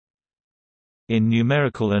In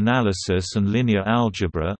numerical analysis and linear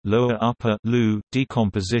algebra, lower-upper LU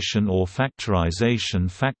decomposition or factorization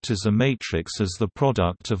factors a matrix as the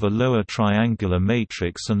product of a lower triangular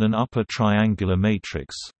matrix and an upper triangular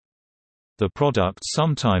matrix. The product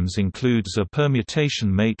sometimes includes a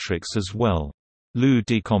permutation matrix as well. LU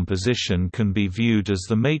decomposition can be viewed as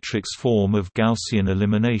the matrix form of Gaussian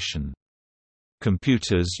elimination.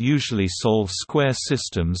 Computers usually solve square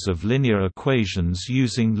systems of linear equations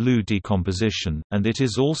using LU decomposition, and it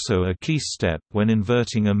is also a key step when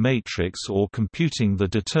inverting a matrix or computing the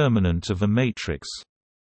determinant of a matrix.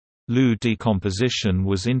 LU decomposition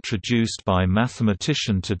was introduced by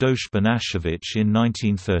mathematician Tadeusz Banasiewicz in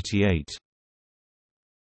 1938.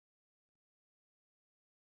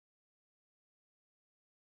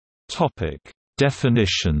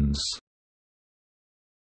 Definitions.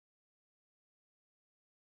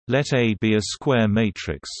 Let A be a square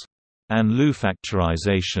matrix. An LU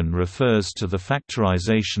factorization refers to the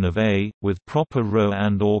factorization of A, with proper row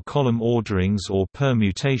and/or column orderings or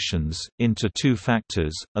permutations, into two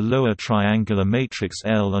factors, a lower triangular matrix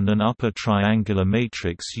L and an upper triangular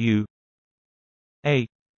matrix U. A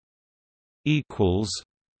equals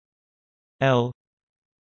L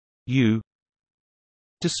U.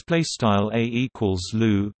 Display style A equals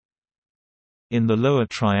LU. In the lower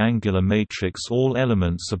triangular matrix all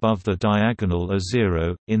elements above the diagonal are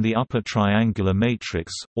 0, in the upper triangular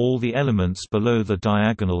matrix, all the elements below the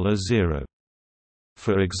diagonal are 0.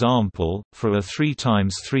 For example, for a 3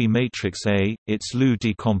 times 3 matrix A, its LU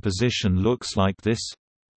decomposition looks like this: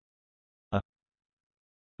 A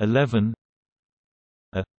 11,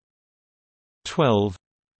 A 12,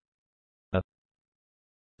 A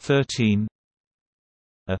 13,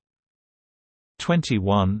 A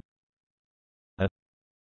 21,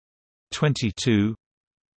 22,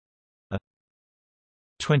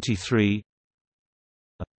 23,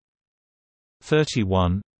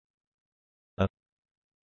 31,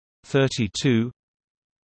 32,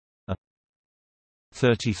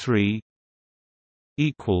 33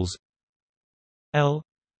 equals L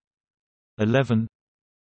 11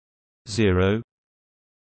 0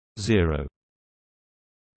 0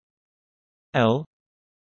 L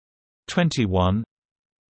 21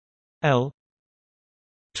 L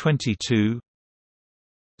 22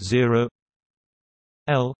 0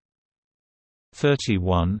 L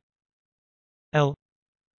 31 L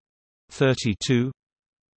 32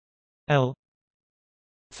 L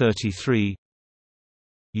 33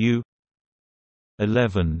 U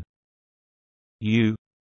 11 U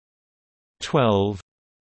 12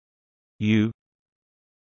 U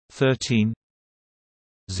 13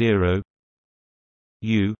 0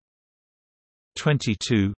 U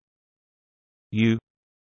 22 U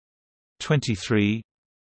 23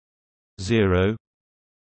 0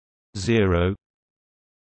 0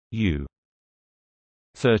 U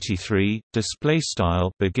 33. Display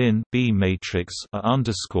style begin B matrix a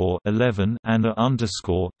underscore 11 and a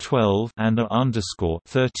underscore 12 and a underscore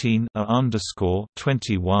 13 a underscore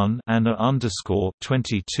 21 and a underscore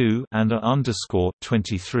 22 and a underscore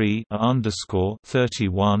 23 a underscore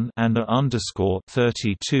 31 and a underscore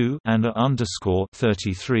 32 and a underscore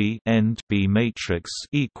 33 end B matrix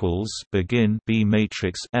equals begin B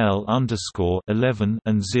matrix L underscore 11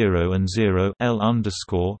 and 0 L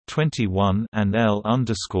underscore 21 and L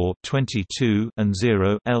underscore 22 and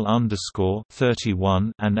 0 L underscore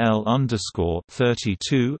 31 and L underscore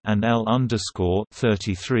 32 and L underscore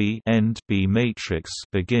 33 end B matrix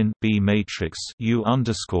begin B matrix U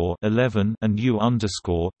underscore 11 and U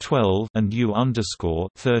underscore 12 and U underscore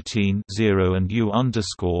 13 0 and U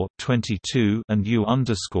underscore 22 and U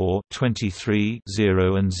underscore 23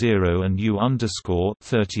 0 and U underscore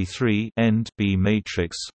 33 end B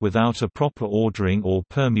matrix. Without a proper ordering or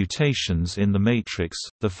permutations in the matrix,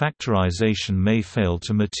 the factorization may fail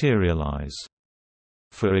to materialize.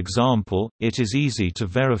 For example, it is easy to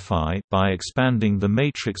verify by expanding the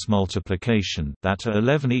matrix multiplication that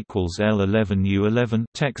A11 equals L11 U11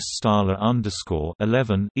 text style underscore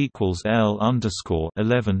 11 equals L underscore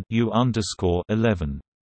 11 U underscore 11.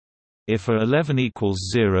 If A11 equals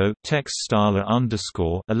 0 text style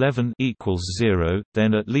underscore 11 equals 0,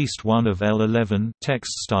 then at least one of L11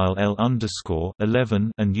 text style L underscore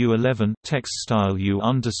 11 and U11 text style U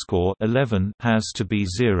underscore 11 has to be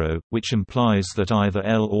 0, which implies that either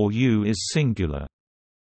L or U is singular.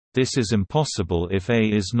 This is impossible if A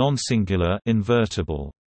is non-singular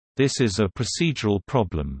invertible. This is a procedural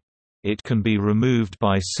problem. It can be removed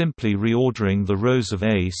by simply reordering the rows of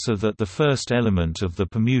A so that the first element of the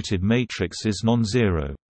permuted matrix is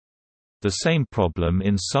non-zero. The same problem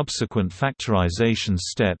in subsequent factorization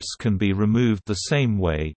steps can be removed the same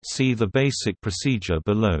way, see the basic procedure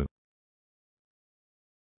below.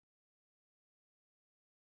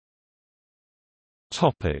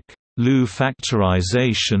 LU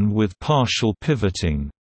factorization with partial pivoting.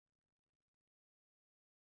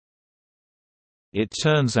 It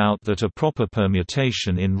turns out that a proper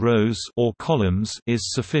permutation in rows or columns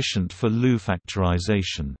is sufficient for LU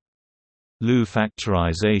factorization. LU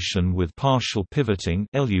factorization with partial pivoting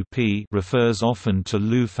 (LUP) refers often to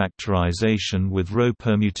LU factorization with row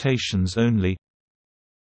permutations only.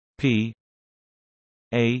 P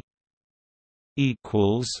A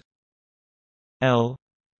equals L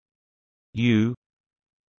U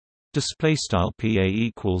display style PA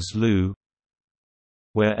equals LU,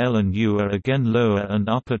 where L and U are again lower and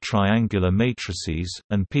upper triangular matrices,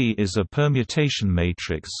 and P is a permutation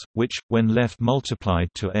matrix, which, when left multiplied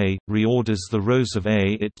to A, reorders the rows of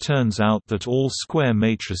A. It turns out that all square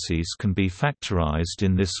matrices can be factorized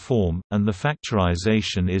in this form, and the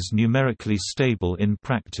factorization is numerically stable in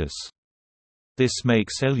practice. This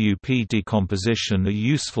makes LUP decomposition a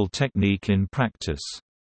useful technique in practice.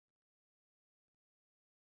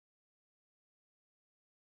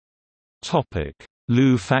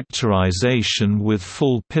 LU factorization with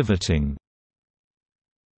full pivoting.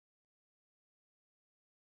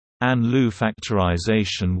 An LU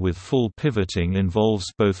factorization with full pivoting involves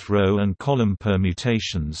both row and column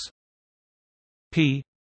permutations. P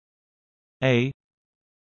A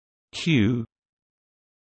Q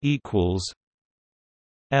equals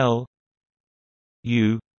L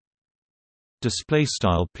U display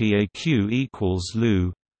style PAQ equals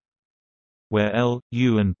LU, where L,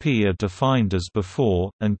 U and P are defined as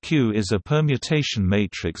before, and Q is a permutation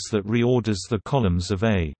matrix that reorders the columns of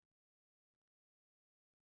A.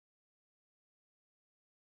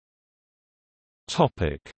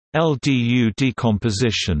 LDU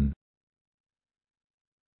decomposition.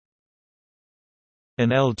 An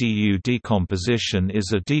LDU decomposition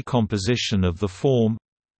is a decomposition of the form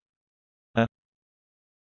A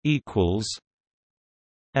equals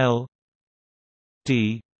L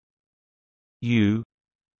D U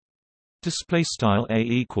display style A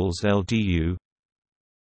equals LDU,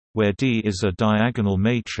 where D is a diagonal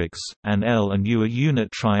matrix, and L and U are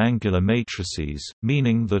unit triangular matrices,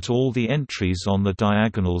 meaning that all the entries on the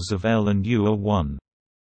diagonals of L and U are 1.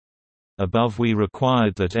 Above we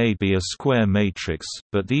required that A be a square matrix,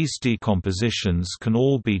 but these decompositions can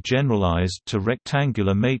all be generalized to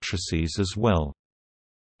rectangular matrices as well.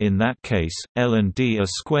 In that case, L and D are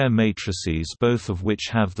square matrices, both of which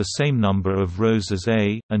have the same number of rows as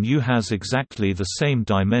A, and U has exactly the same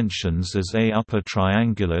dimensions as A. Upper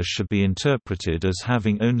triangular should be interpreted as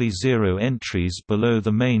having only 0 entries below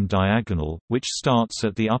the main diagonal, which starts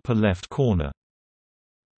at the upper left corner.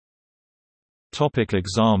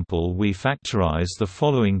 Example: we factorize the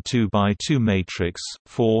following 2 by 2 matrix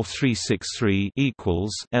 4 3 6 3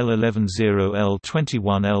 equals L11 0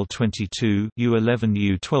 L21 L22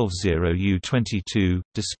 U11 U12 0 U22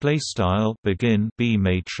 display style begin B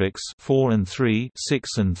matrix 4 and 3 6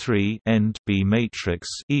 and 3 end B matrix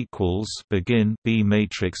equals begin B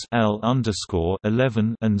matrix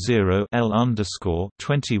L_11 and 0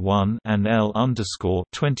 L_21 and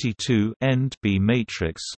L_22 end B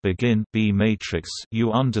matrix begin B matrix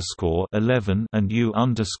U_11 and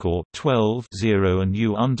U_12 0 and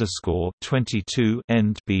U_22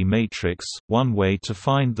 end B matrix. One way to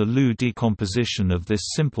find the LU decomposition of this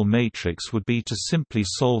simple matrix would be to simply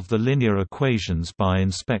solve the linear equations by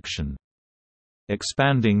inspection.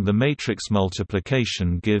 Expanding the matrix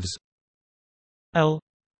multiplication gives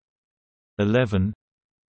L11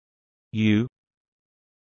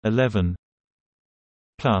 U11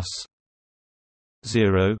 plus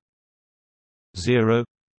 0 0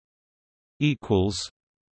 equals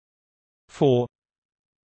 4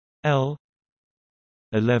 L11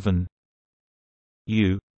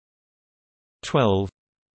 U12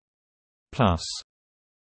 plus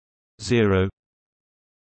 0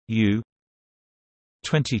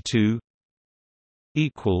 U22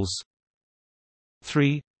 equals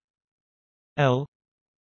 3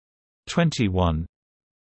 L21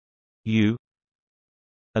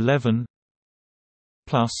 U11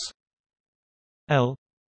 plus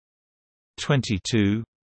L22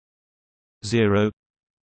 0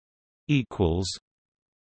 equals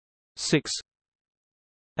 6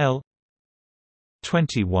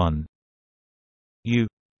 L21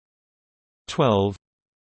 U12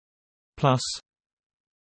 plus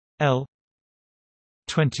L22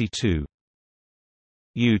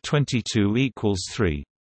 U22 equals 3.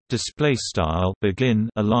 Display style begin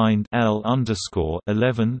aligned L underscore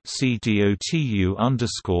 11 CDOTU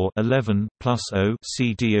underscore 11 plus O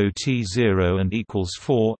CDOT 0 and equals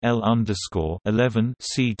 4 L underscore 11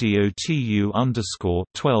 CDOTU underscore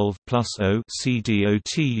 12 plus O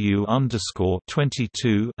CDOTU underscore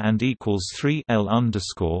 22 and equals 3 L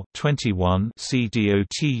underscore 21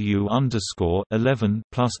 CDOTU underscore 11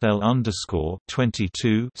 plus L underscore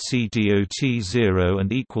 22 CDOT 0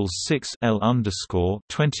 and equals 6 L underscore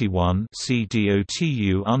 21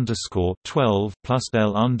 CDOTU underscore 12 plus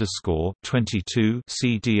L underscore 22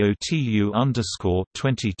 CDOTU underscore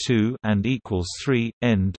 22 and equals 3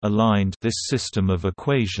 end aligned. This system of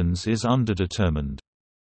equations is underdetermined.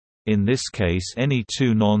 In this case, any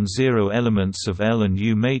two non-zero elements of L and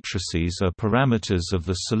U matrices are parameters of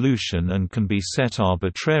the solution and can be set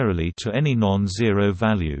arbitrarily to any non-zero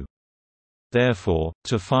value. Therefore,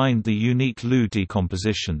 to find the unique LU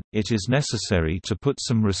decomposition, it is necessary to put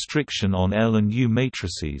some restriction on L and U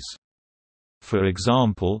matrices. For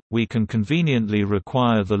example, we can conveniently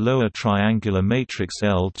require the lower triangular matrix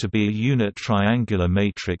L to be a unit triangular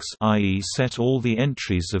matrix, i.e. set all the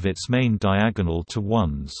entries of its main diagonal to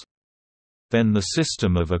ones. Then the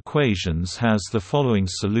system of equations has the following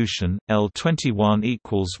solution: L21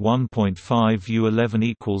 equals 1.5, U11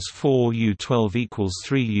 equals 4, U12 equals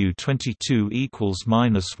 3, U22 equals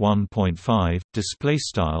 -1.5. Display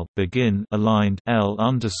style begin aligned L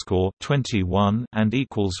underscore 21 and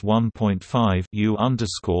equals 1.5, U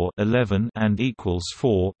underscore 11 and equals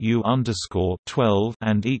 4, U underscore 12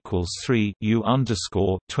 and equals 3, U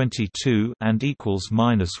underscore 22 and equals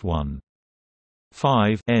 -1.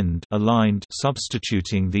 5 end aligned.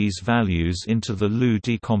 Substituting these values into the LU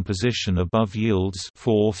decomposition above yields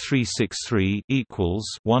 4363 equals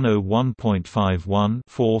 101.51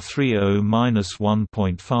 430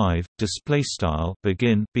 -1.5. Display style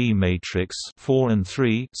begin B matrix 4 and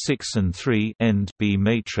 3 6 and 3 end B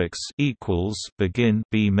matrix equals begin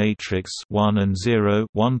B matrix 1 and 0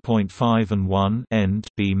 1.5 and 1 end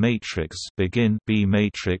B matrix begin B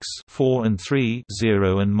matrix 4 and 3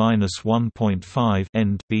 0 and -1.5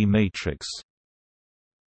 end B matrix.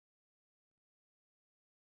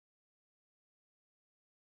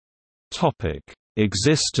 Topic: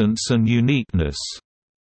 Existence and uniqueness.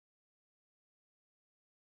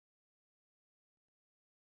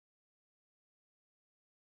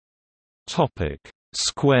 Topic: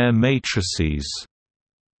 Square matrices.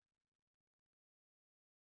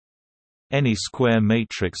 Any square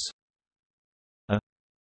matrix A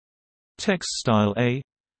text style A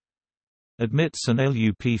admits an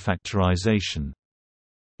LUP factorization.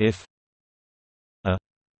 If a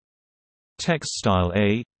text style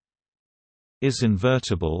A is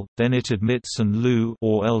invertible, then it admits an LU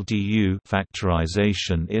or LDU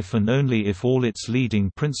factorization if and only if all its leading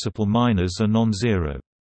principal minors are non-zero.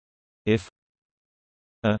 If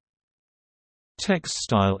a text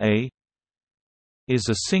style A is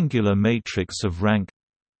a singular matrix of rank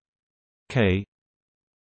K,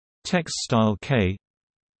 text style K,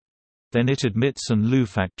 then it admits an LU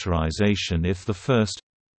factorization if the first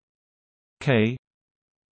K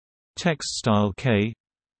text style K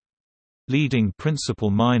leading principal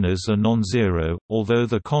minors are non-zero, although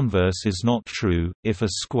the converse is not true. If a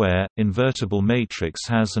square, invertible matrix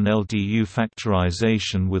has an LDU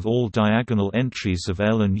factorization with all diagonal entries of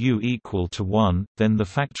L and U equal to 1, then the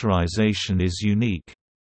factorization is unique.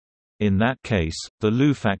 In that case, the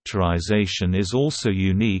LU factorization is also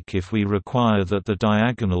unique if we require that the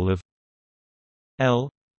diagonal of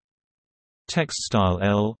L text style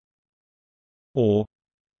L or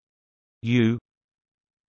U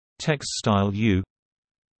text style U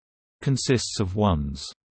consists of ones.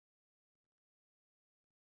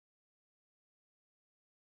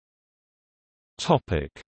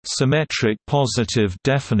 Topic: Symmetric positive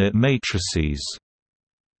definite matrices.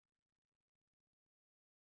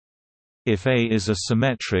 If A is a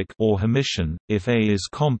symmetric or Hermitian, if A is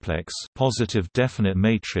complex positive definite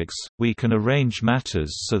matrix, we can arrange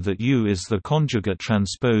matters so that U is the conjugate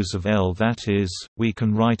transpose of L. That is, we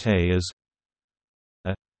can write A as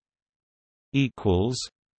A equals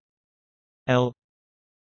L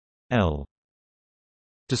L.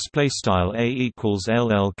 Display style A equals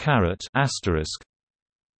LL caret asterisk.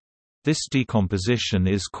 This decomposition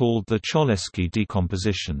is called the Cholesky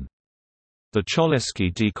decomposition. The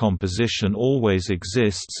Cholesky decomposition always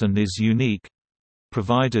exists and is unique,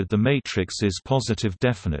 provided the matrix is positive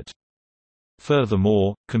definite.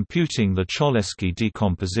 Furthermore, computing the Cholesky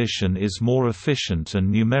decomposition is more efficient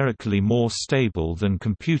and numerically more stable than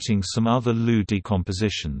computing some other LU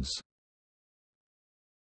decompositions.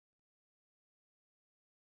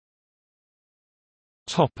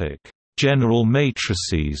 general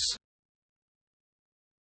matrices.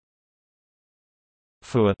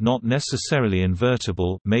 For a not necessarily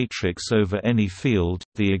invertible matrix over any field,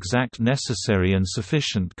 the exact necessary and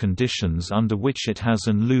sufficient conditions under which it has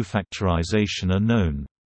an LU factorization are known.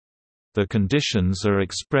 The conditions are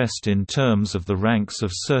expressed in terms of the ranks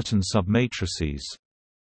of certain submatrices.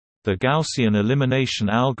 The Gaussian elimination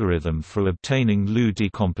algorithm for obtaining LU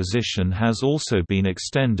decomposition has also been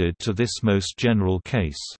extended to this most general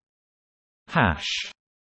case.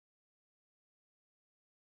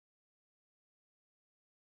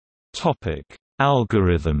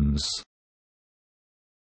 Algorithms.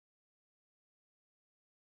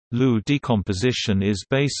 LU decomposition is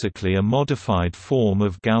basically a modified form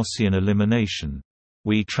of Gaussian elimination.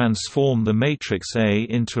 We transform the matrix A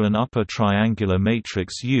into an upper triangular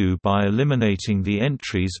matrix U by eliminating the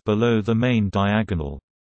entries below the main diagonal.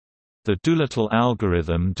 The Doolittle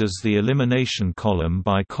algorithm does the elimination column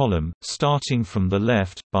by column, starting from the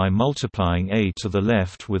left, by multiplying A to the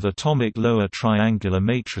left with atomic lower triangular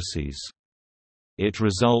matrices. It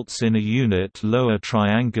results in a unit lower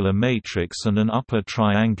triangular matrix and an upper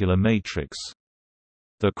triangular matrix.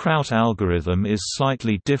 The Crout algorithm is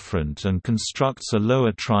slightly different and constructs a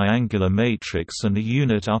lower triangular matrix and a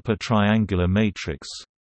unit upper triangular matrix.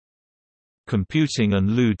 Computing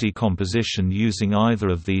an LU decomposition using either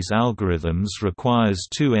of these algorithms requires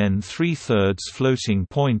two n3/3 floating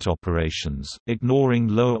point operations, ignoring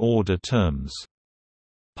lower-order terms.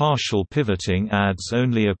 Partial pivoting adds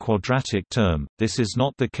only a quadratic term. This is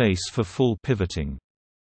not the case for full pivoting.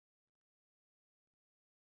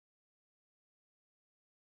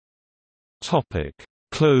 Topic: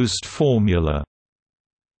 Closed formula.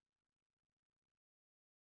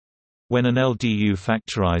 When an LDU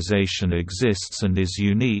factorization exists and is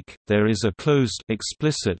unique, there is a closed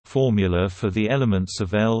explicit formula for the elements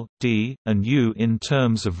of L, D, and U in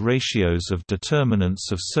terms of ratios of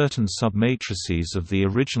determinants of certain submatrices of the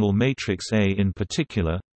original matrix A, in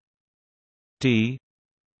particular D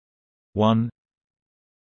 1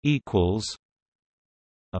 equals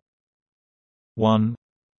a 1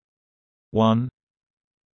 1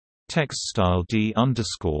 text style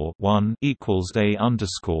D_1 equals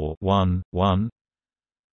A_1 1,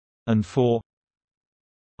 and for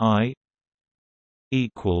I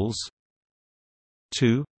equals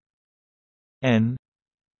 2 n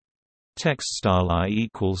text style I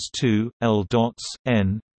equals 2 L dots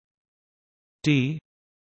n D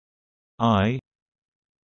I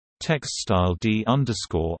text style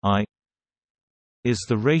D_I is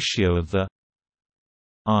the ratio of the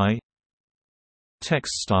I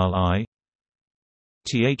text style I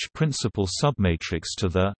th principal submatrix to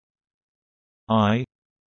the I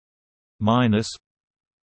minus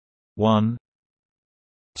 1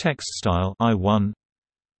 text style I1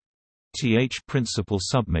 th principal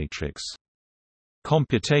submatrix.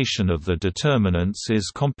 Computation of the determinants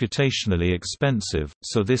is computationally expensive,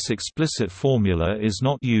 so this explicit formula is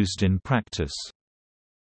not used in practice.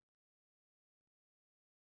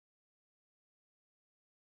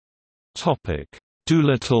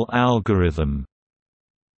 Doolittle algorithm.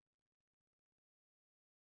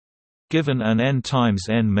 Given an n times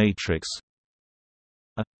n matrix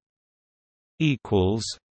A equals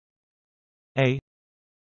A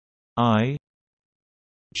I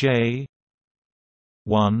J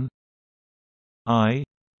 1 I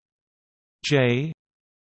J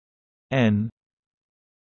n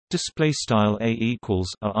display style A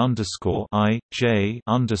equals A_I_J_1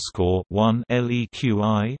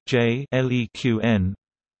 leqi_J_leqn.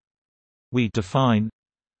 We define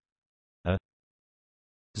a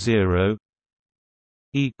 0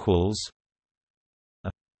 equals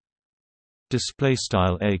a display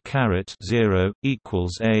style A_0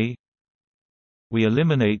 equals A. We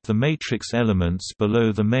eliminate the matrix elements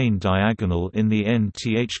below the main diagonal in the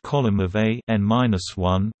nth column of A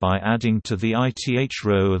n-1 by adding to the ith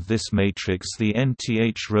row of this matrix the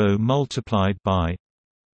nth row multiplied by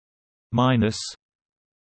minus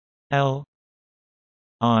L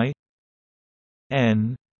I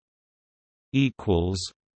n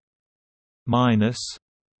equals minus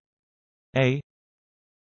A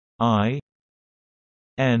I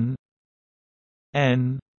n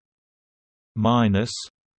n minus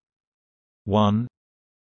 1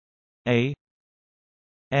 A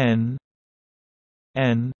n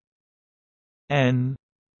n n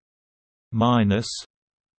minus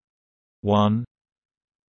 1.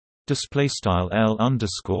 Display style L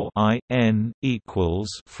underscore I n equals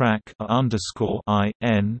frac a underscore I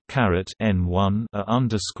n caret n1 a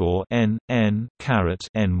underscore n n caret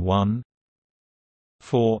n1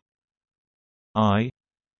 for I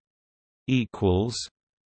equals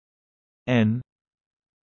n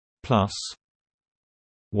plus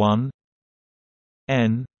 1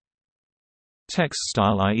 n. Text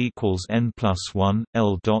style I equals n plus 1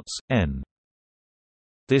 L dots n.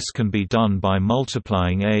 This can be done by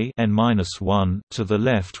multiplying a n-1 to the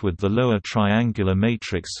left with the lower triangular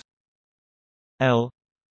matrix L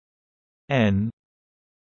n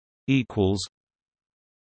equals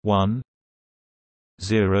 1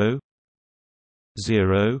 0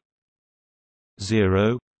 0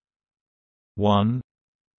 0 1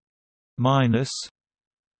 minus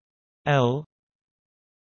L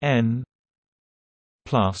n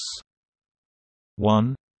plus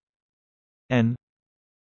 1 n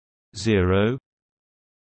 0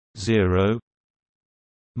 0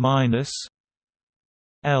 minus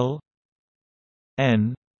L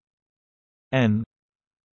n n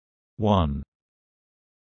 1.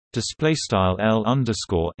 Display style L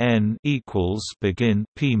underscore n equals begin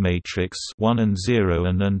p matrix 1 and 0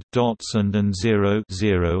 and dots and 0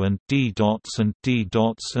 0 and d dots and d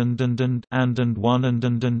dots and 1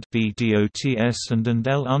 and b dots and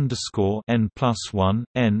L underscore n plus 1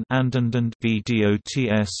 n and b dots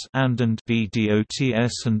and b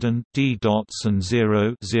dots and d dots and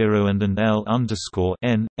 0 0 and L underscore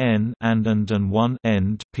n n and 1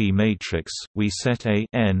 end p matrix. We set a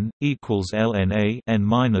n equals ln a n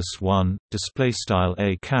minus 1 display style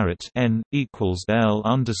a caret n equals L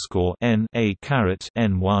underscore n a caret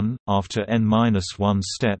n1. After n-1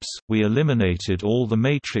 steps, we eliminated all the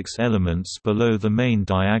matrix elements below the main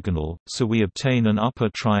diagonal, so we obtain an upper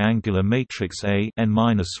triangular matrix A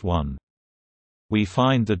n-1. We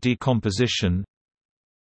find the decomposition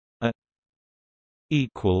A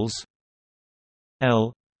equals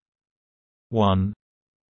L 1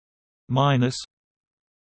 minus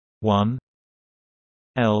 1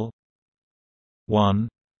 L 1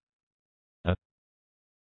 A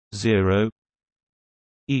 0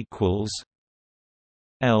 equals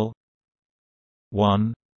L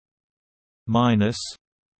 1 minus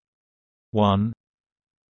 1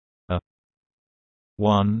 A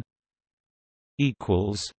 1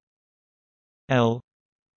 equals L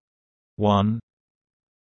 1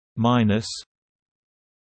 minus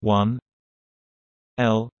 1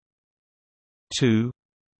 L 2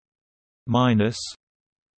 minus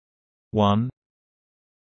 1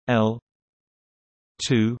 L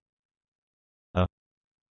 2 A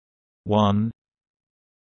 1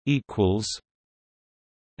 equals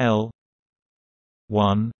L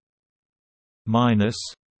 1 minus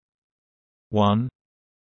 1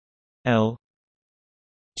 L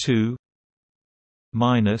 2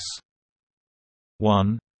 minus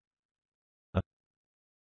 1 A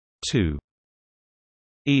 2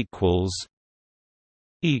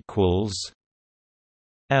 equals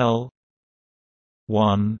L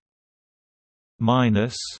 1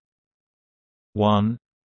 minus 1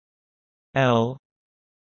 L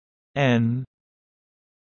n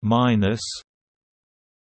minus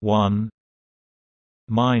 1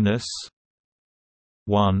 minus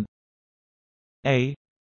 1 A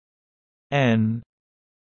n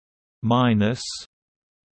minus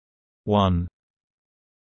 1.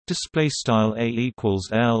 Display style a equals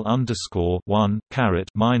L underscore 1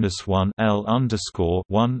 caret minus 1 L underscore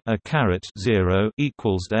 1 a caret 0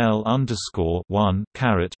 equals L underscore 1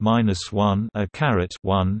 caret minus 1 a caret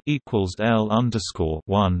 1 equals L underscore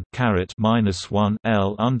 1 caret minus 1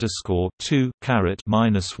 L underscore 2 caret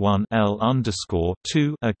minus 1 L underscore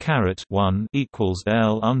 2 a caret 1 equals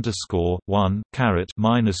L underscore 1 caret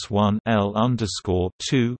minus 1 L underscore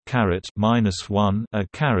 2 caret minus 1 a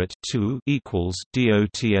caret 2 equals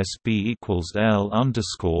dots b equals L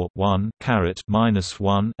underscore 1 caret minus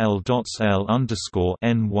 1 L dots L underscore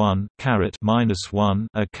n1 caret minus 1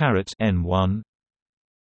 a caret n1.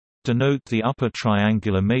 Denote the upper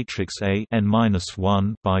triangular matrix A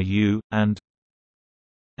n-1 by U and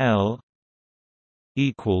L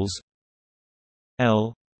equals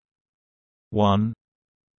L 1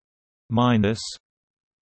 minus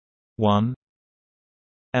 1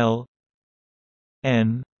 L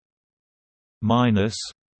n minus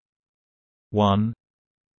 1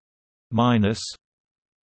 minus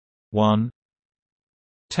 1.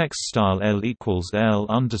 Text style L equals L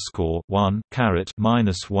underscore 1 caret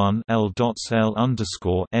minus 1 L dots L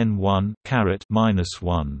underscore n1 caret minus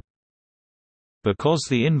 1. Because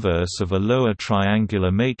the inverse of a lower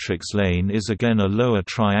triangular matrix lane is again a lower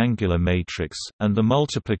triangular matrix, and the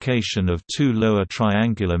multiplication of two lower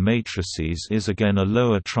triangular matrices is again a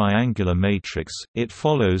lower triangular matrix, it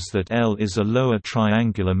follows that L is a lower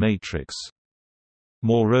triangular matrix.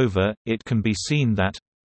 Moreover, it can be seen that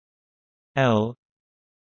L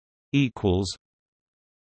equals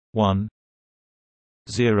 1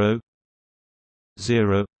 0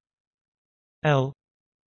 0 L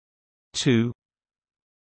 2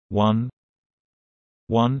 1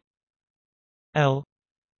 1 L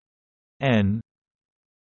n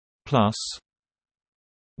plus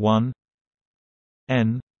 1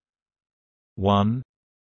 n 1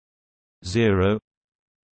 0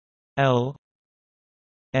 L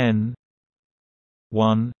n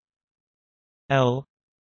 1 L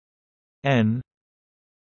n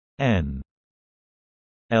n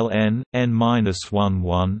ln n-1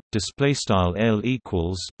 1 display style L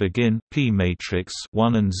equals begin P matrix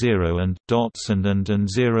 1 and 0 and dots and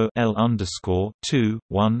 0 L underscore 2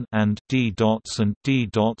 1 and D dots and D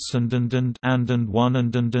dots and 1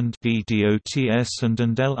 and B dots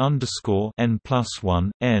and L underscore n plus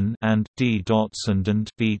 1 n and D dots and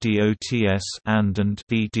B dots and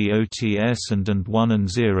B dots and 1 and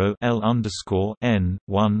 0 L underscore n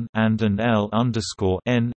 1 and L underscore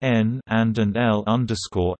n and L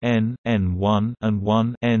underscore n 1 and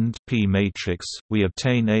 1 end P matrix, we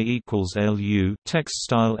obtain A equals LU text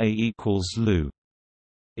style A equals LU.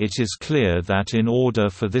 It is clear that in order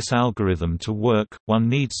for this algorithm to work, one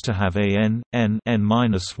needs to have a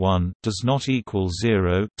n-1 does not equal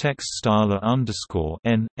 0 text style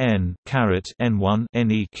n caret n1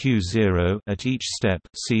 neq 0 at each step.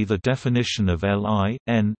 See the definition of Li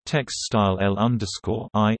n text style L underscore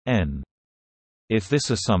I n. If this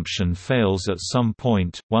assumption fails at some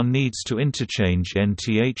point, one needs to interchange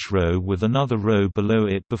nth row with another row below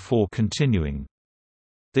it before continuing.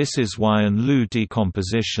 This is why an LU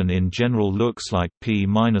decomposition in general looks like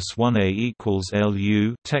P-1A equals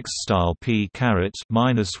LU text style P caret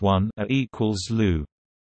 -1 A equals LU.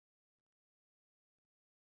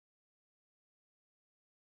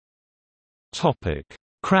 Topic: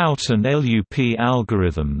 Crout and LUP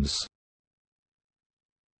algorithms.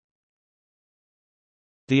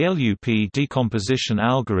 The LUP decomposition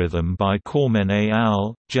algorithm by Cormen et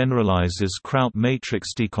al. Generalizes Crout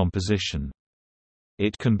matrix decomposition.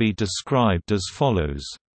 It can be described as follows.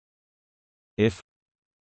 If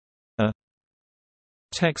a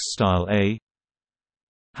text style A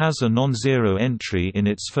has a non-zero entry in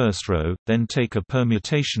its first row, then take a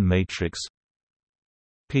permutation matrix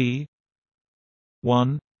P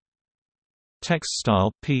 1 text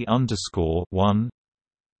style P underscore 1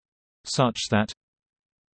 such that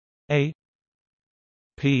A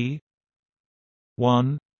P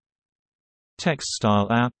 1 text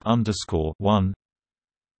style app underscore 1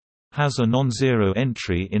 has a non-zero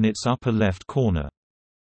entry in its upper left corner.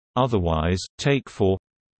 Otherwise, take for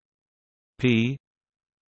P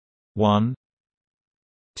 1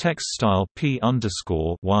 text style P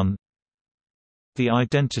underscore 1 the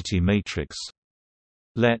identity matrix.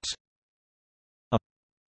 Let a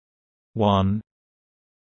 1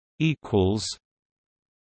 equals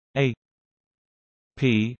A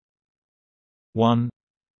P 1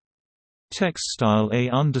 text style A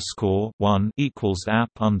underscore 1 equals app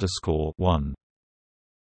underscore 1.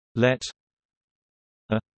 Let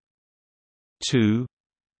a 2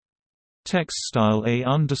 text style A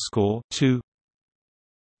underscore 2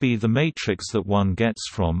 be the matrix that one gets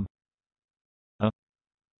from a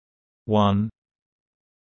 1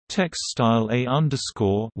 text style A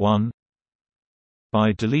underscore 1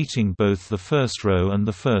 by deleting both the first row and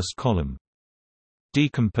the first column.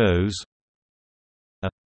 Decompose a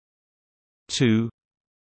 2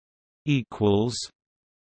 equals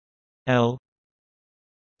L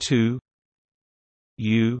 2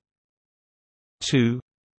 U 2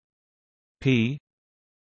 P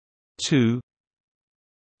 2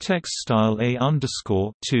 text style A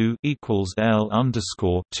underscore 2 equals L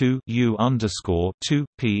underscore 2 U underscore 2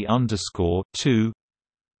 P underscore 2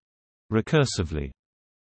 recursively.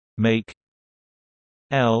 Make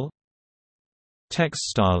L text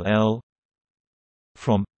style L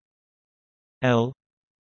from L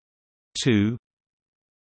 2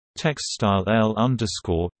 text style L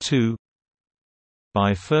underscore 2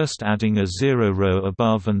 by first adding a zero row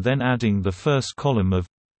above and then adding the first column of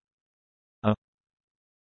a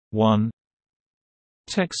 1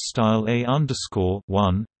 text style A underscore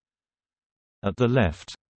 1 at the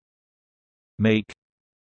left. Make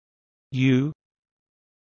U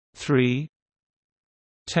 3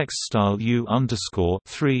 text style U underscore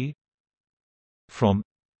 3 from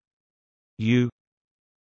U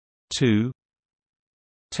 2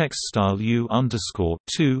 text style U underscore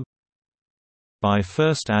 2 by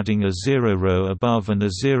first adding a zero row above and a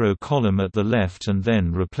zero column at the left and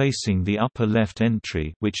then replacing the upper left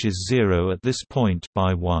entry, which is 0 at this point,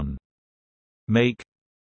 by 1. Make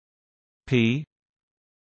P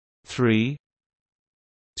 3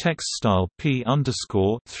 text style P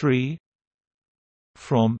underscore 3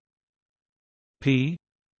 from P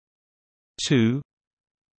 2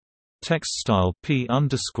 text style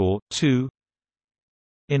p_2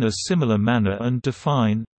 in a similar manner and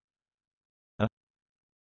define a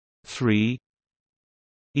 3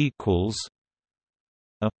 equals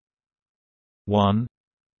a 1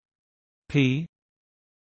 p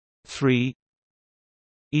 3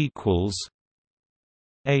 equals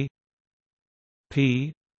a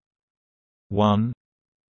p 1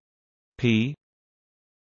 p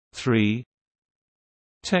 3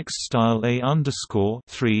 text style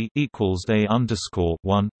a_3 equals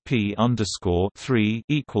a_1 p_3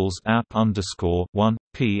 equals app_1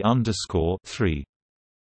 p_3.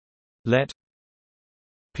 Let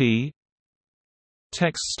p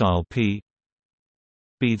text style p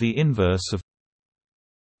be the inverse of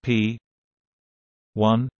p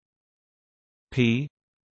 1 p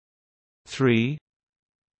 3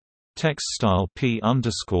 text style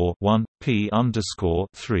p_1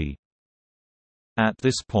 p_3. At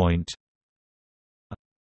this point,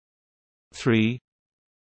 3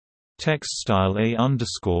 text style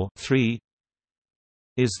a_3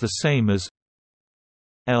 is the same as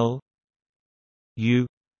L U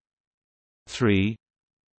 3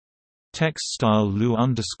 text style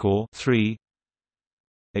LU_3,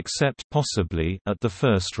 except possibly at the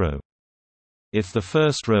first row. If the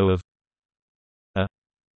first row of a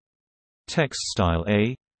text style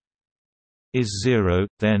A is 0,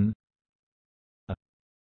 then a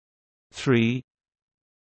 3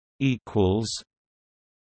 equals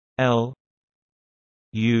L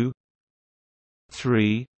U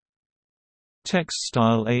 3 text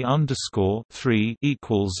style a_3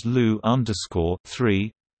 equals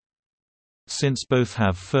LU_3, since both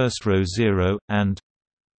have first row 0 and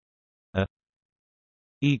a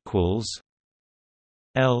equals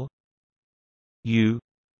L U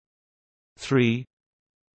 3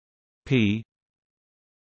 p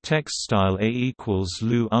text style a equals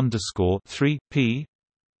LU_3 p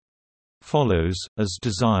follows as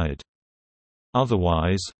desired.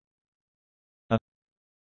 Otherwise, a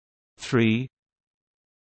 3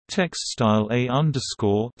 text style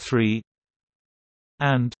a_3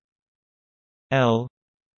 and L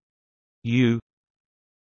U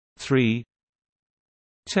 3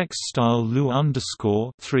 text style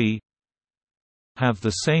LU_3 have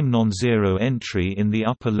the same non-zero entry in the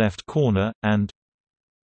upper left corner, and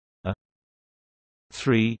a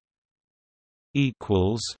 3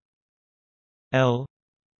 equals L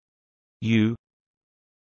U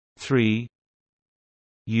 3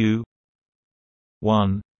 U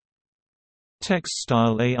 1 text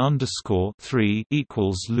style a_3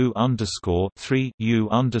 equals LU_3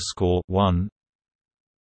 U_1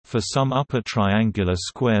 for some upper triangular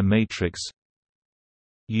square matrix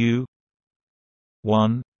U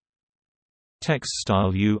 1 text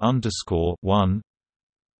style U_1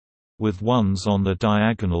 with ones on the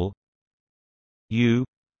diagonal U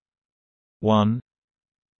 1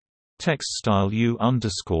 text style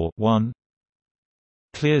U_1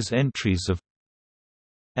 clears entries of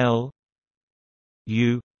L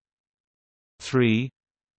U 3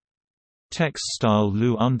 text style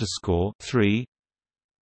LU_3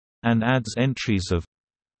 and adds entries of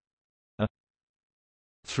a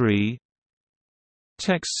 3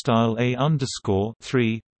 text style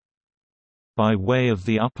a_3 by way of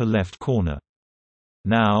the upper left corner.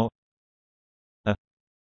 Now a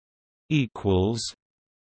equals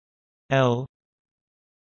L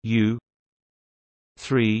U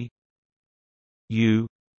 3 U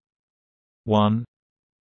 1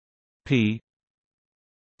 p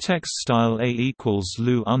text style a equals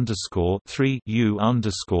LU_3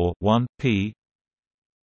 U_1 p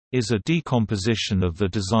is a decomposition of the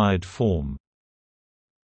desired form.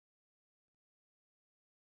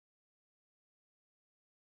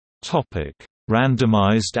 Topic: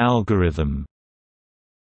 Randomized algorithm.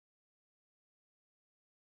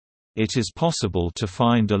 It is possible to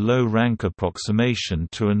find a low-rank approximation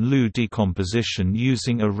to an LU decomposition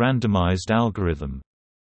using a randomized algorithm.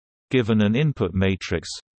 Given an input matrix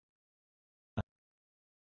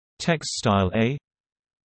text style A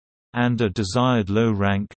and a desired low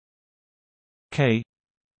rank K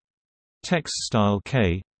text style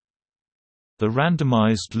K, the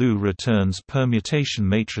randomized LU returns permutation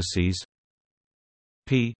matrices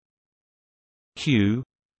P Q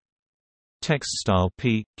text style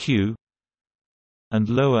P Q and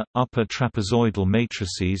lower upper trapezoidal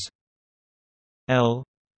matrices L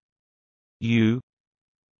U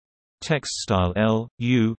text style L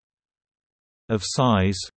U of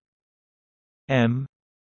size M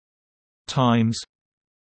times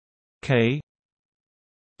K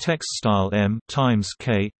text style M times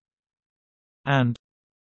K and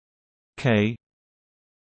K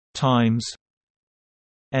times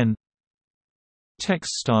N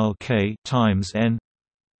text style K times n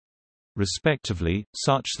respectively,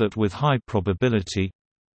 such that with high probability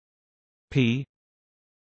P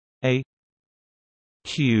A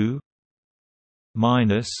Q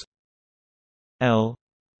minus L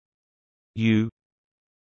U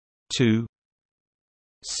 2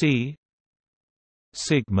 C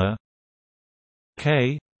sigma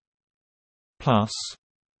K plus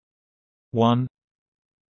 1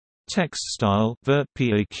 text style vert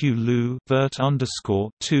PAQ lu vert underscore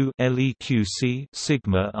 2 LEQC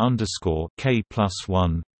sigma underscore K plus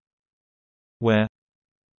 1 where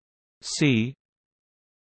C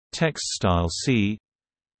text style C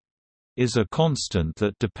is a constant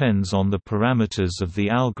that depends on the parameters of the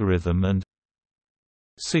algorithm and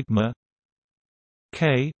sigma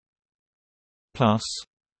K plus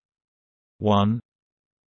 1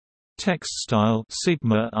 text style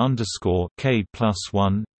sigma underscore K plus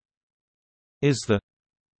 1 is the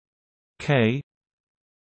K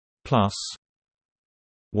plus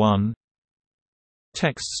 1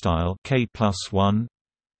 text style K plus 1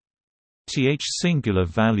 th singular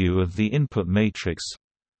value of the input matrix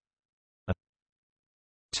a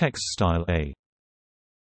text style A.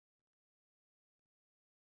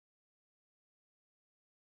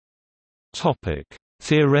 Topic: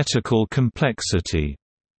 Theoretical complexity.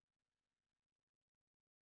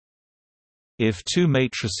 If two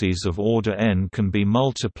matrices of order n can be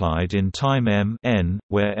multiplied in time m n,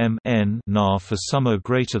 where m n nar for some O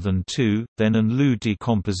greater than 2, then an LU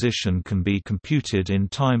decomposition can be computed in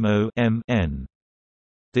time O m n.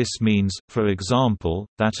 This means, for example,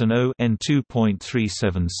 that an O n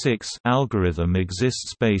 2.376 algorithm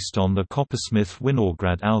exists based on the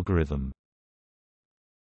Coppersmith-Winograd algorithm.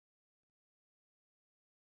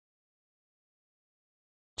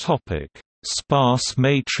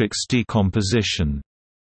 Sparse-matrix decomposition.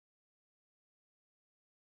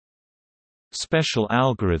 Special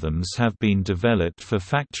algorithms have been developed for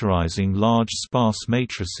factorizing large sparse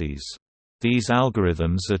matrices. These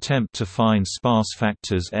algorithms attempt to find sparse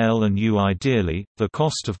factors L and U. Ideally, the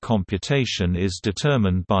cost of computation is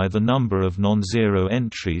determined by the number of non-zero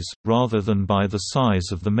entries, rather than by the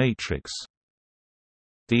size of the matrix.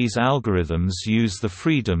 These algorithms use the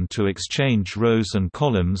freedom to exchange rows and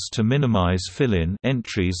columns to minimize fill-in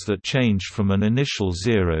entries that change from an initial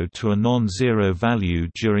zero to a non-zero value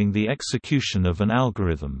during the execution of an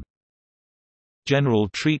algorithm. General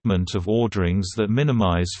treatment of orderings that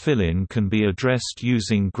minimize fill-in can be addressed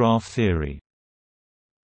using graph theory.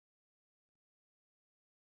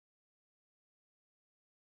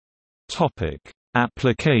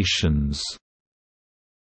 Applications.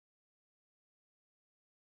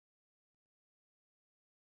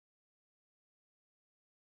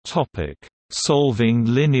 Solving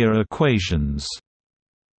linear equations.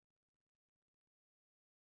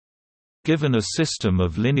 Given a system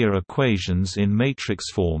of linear equations in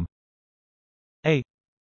matrix form A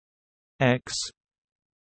x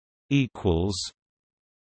equals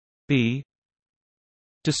b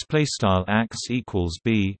display style x equals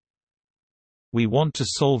b, we want to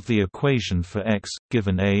solve the equation for x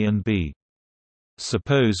given A and b.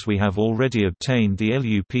 Suppose we have already obtained the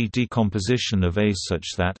LUP decomposition of A such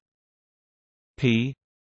that P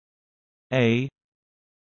A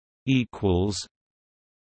equals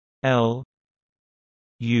L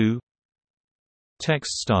U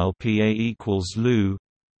text style PA equals LU,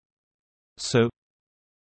 so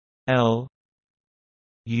L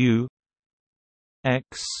U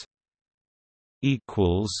x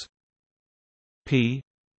equals P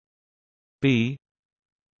B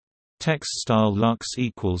text style lux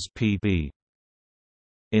equals PB.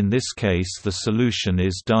 In this case the solution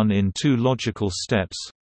is done in two logical steps.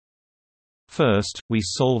 First, we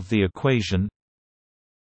solve the equation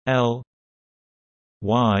L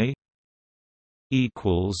y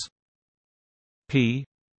equals P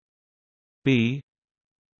B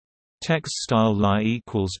text style lie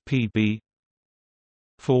equals PB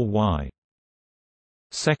for y.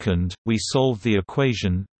 Second, we solve the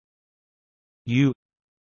equation U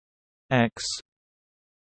x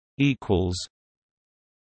equals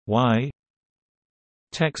y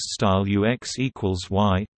text style ux equals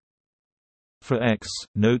y. For x,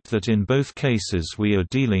 note that in both cases we are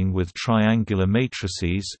dealing with triangular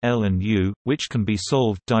matrices L and U, which can be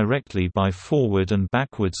solved directly by forward and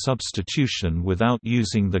backward substitution without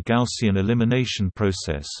using the Gaussian elimination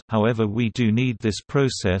process. However, we do need this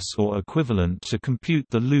process or equivalent to compute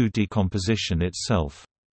the LU decomposition itself.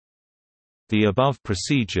 The above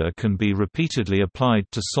procedure can be repeatedly applied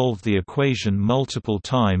to solve the equation multiple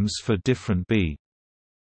times for different b.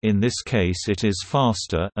 In this case it is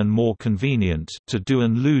faster and more convenient to do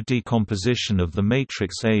an LU decomposition of the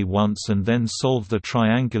matrix A once and then solve the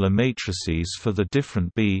triangular matrices for the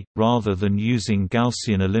different B, rather than using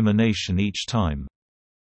Gaussian elimination each time.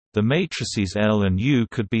 The matrices L and U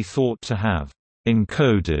could be thought to have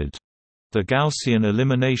encoded the Gaussian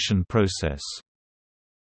elimination process.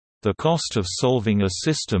 The cost of solving a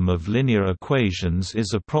system of linear equations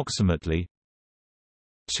is approximately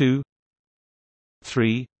 2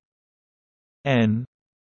 3 n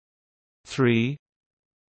 3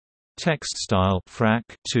 text style frac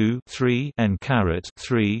 2 3 n caret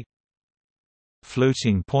 3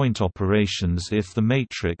 floating point operations if the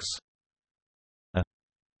matrix A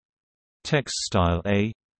text style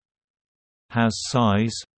A has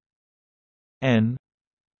size n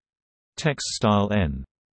text style n.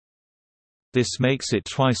 This makes it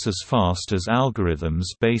twice as fast as algorithms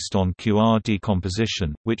based on QR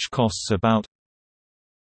decomposition, which costs about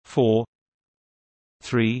 4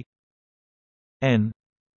 3 n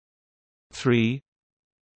 3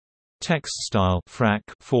 text style frac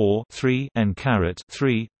 4 3 n caret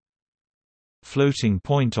 3 floating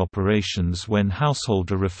point operations when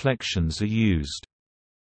householder reflections are used.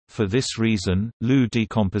 For this reason, LU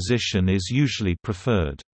decomposition is usually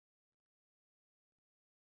preferred.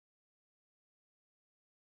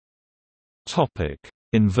 Topic: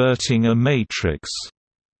 Inverting a matrix.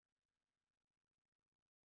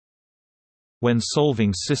 When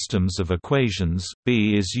solving systems of equations,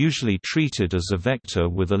 B is usually treated as a vector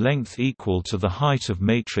with a length equal to the height of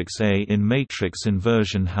matrix A. In matrix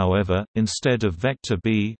inversion, however, instead of vector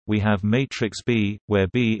B, we have matrix B, where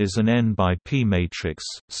B is an n by P matrix,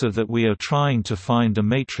 so that we are trying to find a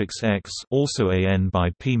matrix X, also a n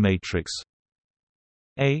by P matrix.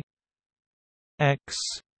 A X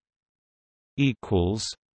equals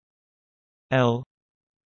L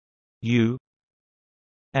U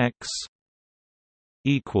X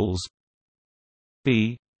equals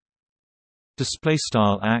B. Display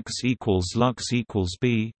style X equals Lux equals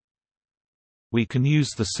B. We can use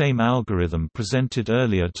the same algorithm presented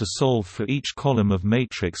earlier to solve for each column of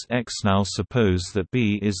matrix X. Now suppose that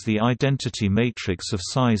B is the identity matrix of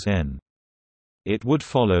size n. It would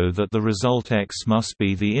follow that the result X must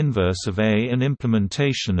be the inverse of A. An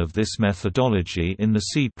implementation of this methodology in the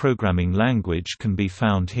C programming language can be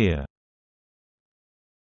found here.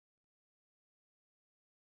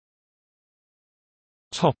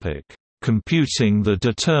 Computing the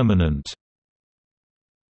determinant.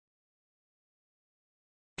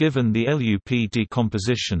 Given the LUP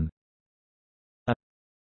decomposition A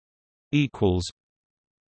equals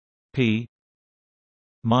P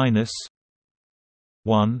minus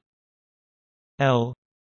 1 L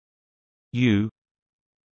U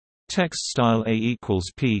text style A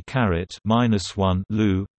equals P caret minus 1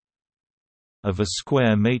 LU of a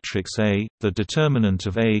square matrix A, the determinant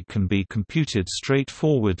of A can be computed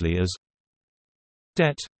straightforwardly as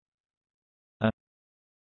det A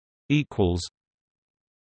equals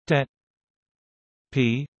det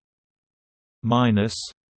P minus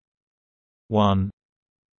 1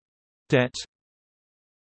 det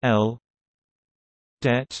L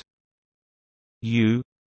det U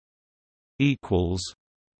equals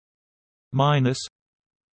minus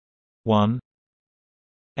 1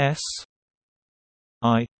 S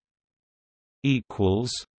I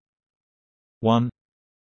equals 1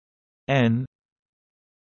 N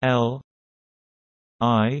L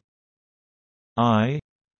I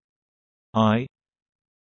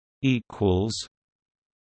equals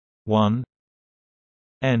 1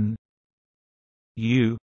 N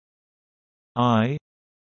U I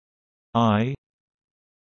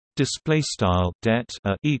display style det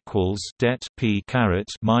A equals det P caret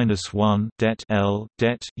minus 1 det L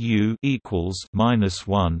det U equals minus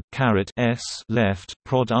 1 caret S left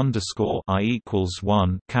prod underscore I equals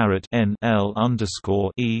 1 caret N L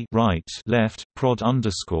underscore E right left prod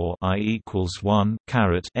underscore I equals 1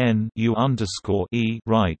 caret N U underscore E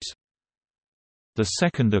right. The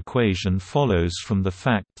second equation follows from the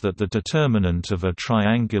fact that the determinant of a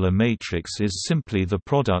triangular matrix is simply the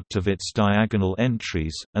product of its diagonal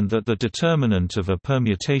entries, and that the determinant of a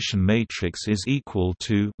permutation matrix is equal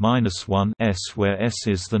to -1 S, where S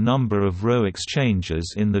is the number of row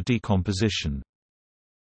exchanges in the decomposition.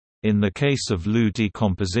 In the case of LU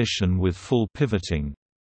decomposition with full pivoting,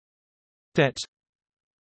 det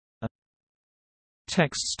A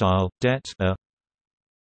text style det A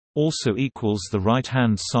also equals the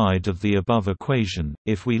right-hand side of the above equation,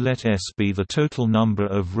 if we let S be the total number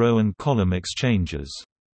of row and column exchanges.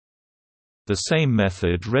 The same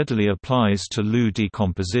method readily applies to LU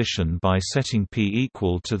decomposition by setting P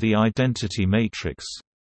equal to the identity matrix.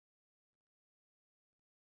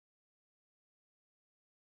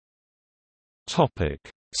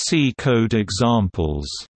 C code examples.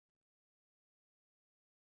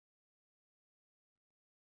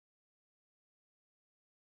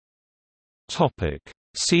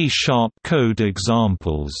 C# code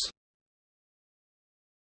examples.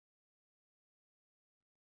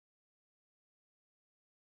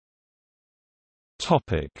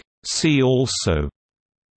 See also: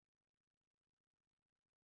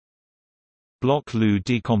 block LU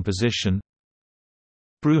decomposition,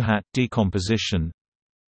 Bruhat decomposition,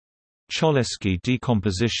 Cholesky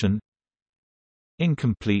decomposition,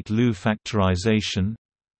 incomplete LU factorization,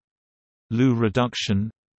 LU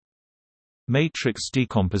reduction, matrix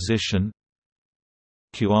decomposition,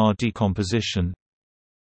 QR decomposition.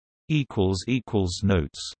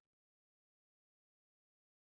 Notes